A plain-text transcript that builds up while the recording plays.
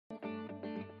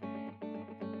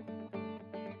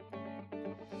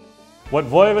What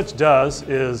Voyevich does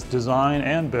is design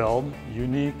and build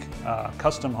unique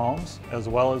custom homes as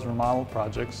well as remodel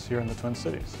projects here in the Twin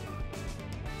Cities.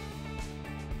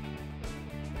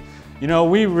 You know,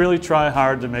 we really try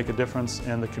hard to make a difference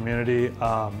in the community,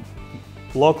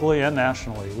 locally and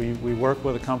nationally. We work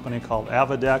with a company called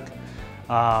Avidec.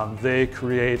 They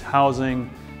create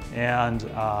housing and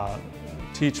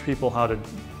teach people how to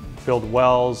build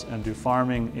wells and do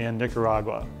farming in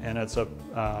Nicaragua. And it's an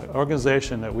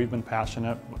organization that we've been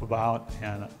passionate about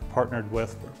and partnered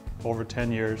with for over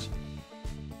 10 years.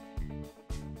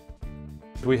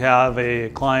 We have a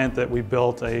client that we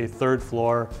built a third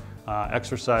floor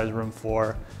exercise room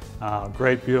for,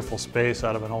 great beautiful space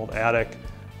out of an old attic.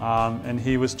 And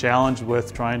he was challenged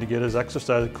with trying to get his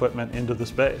exercise equipment into the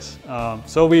space.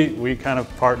 So we kind of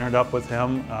partnered up with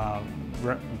him,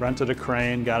 rented a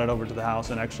crane, got it over to the house,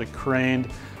 and actually craned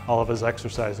all of his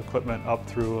exercise equipment up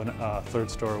through a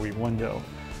third-story window,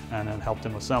 and then helped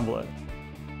him assemble it.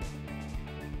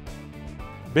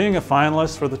 Being a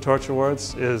finalist for the Torch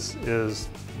Awards is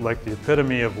like the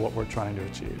epitome of what we're trying to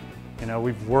achieve. You know,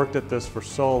 we've worked at this for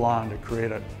so long to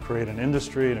create an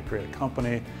industry and to create a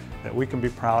company that we can be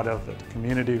proud of, that the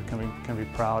community can be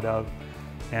proud of,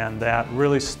 and that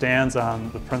really stands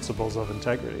on the principles of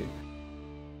integrity.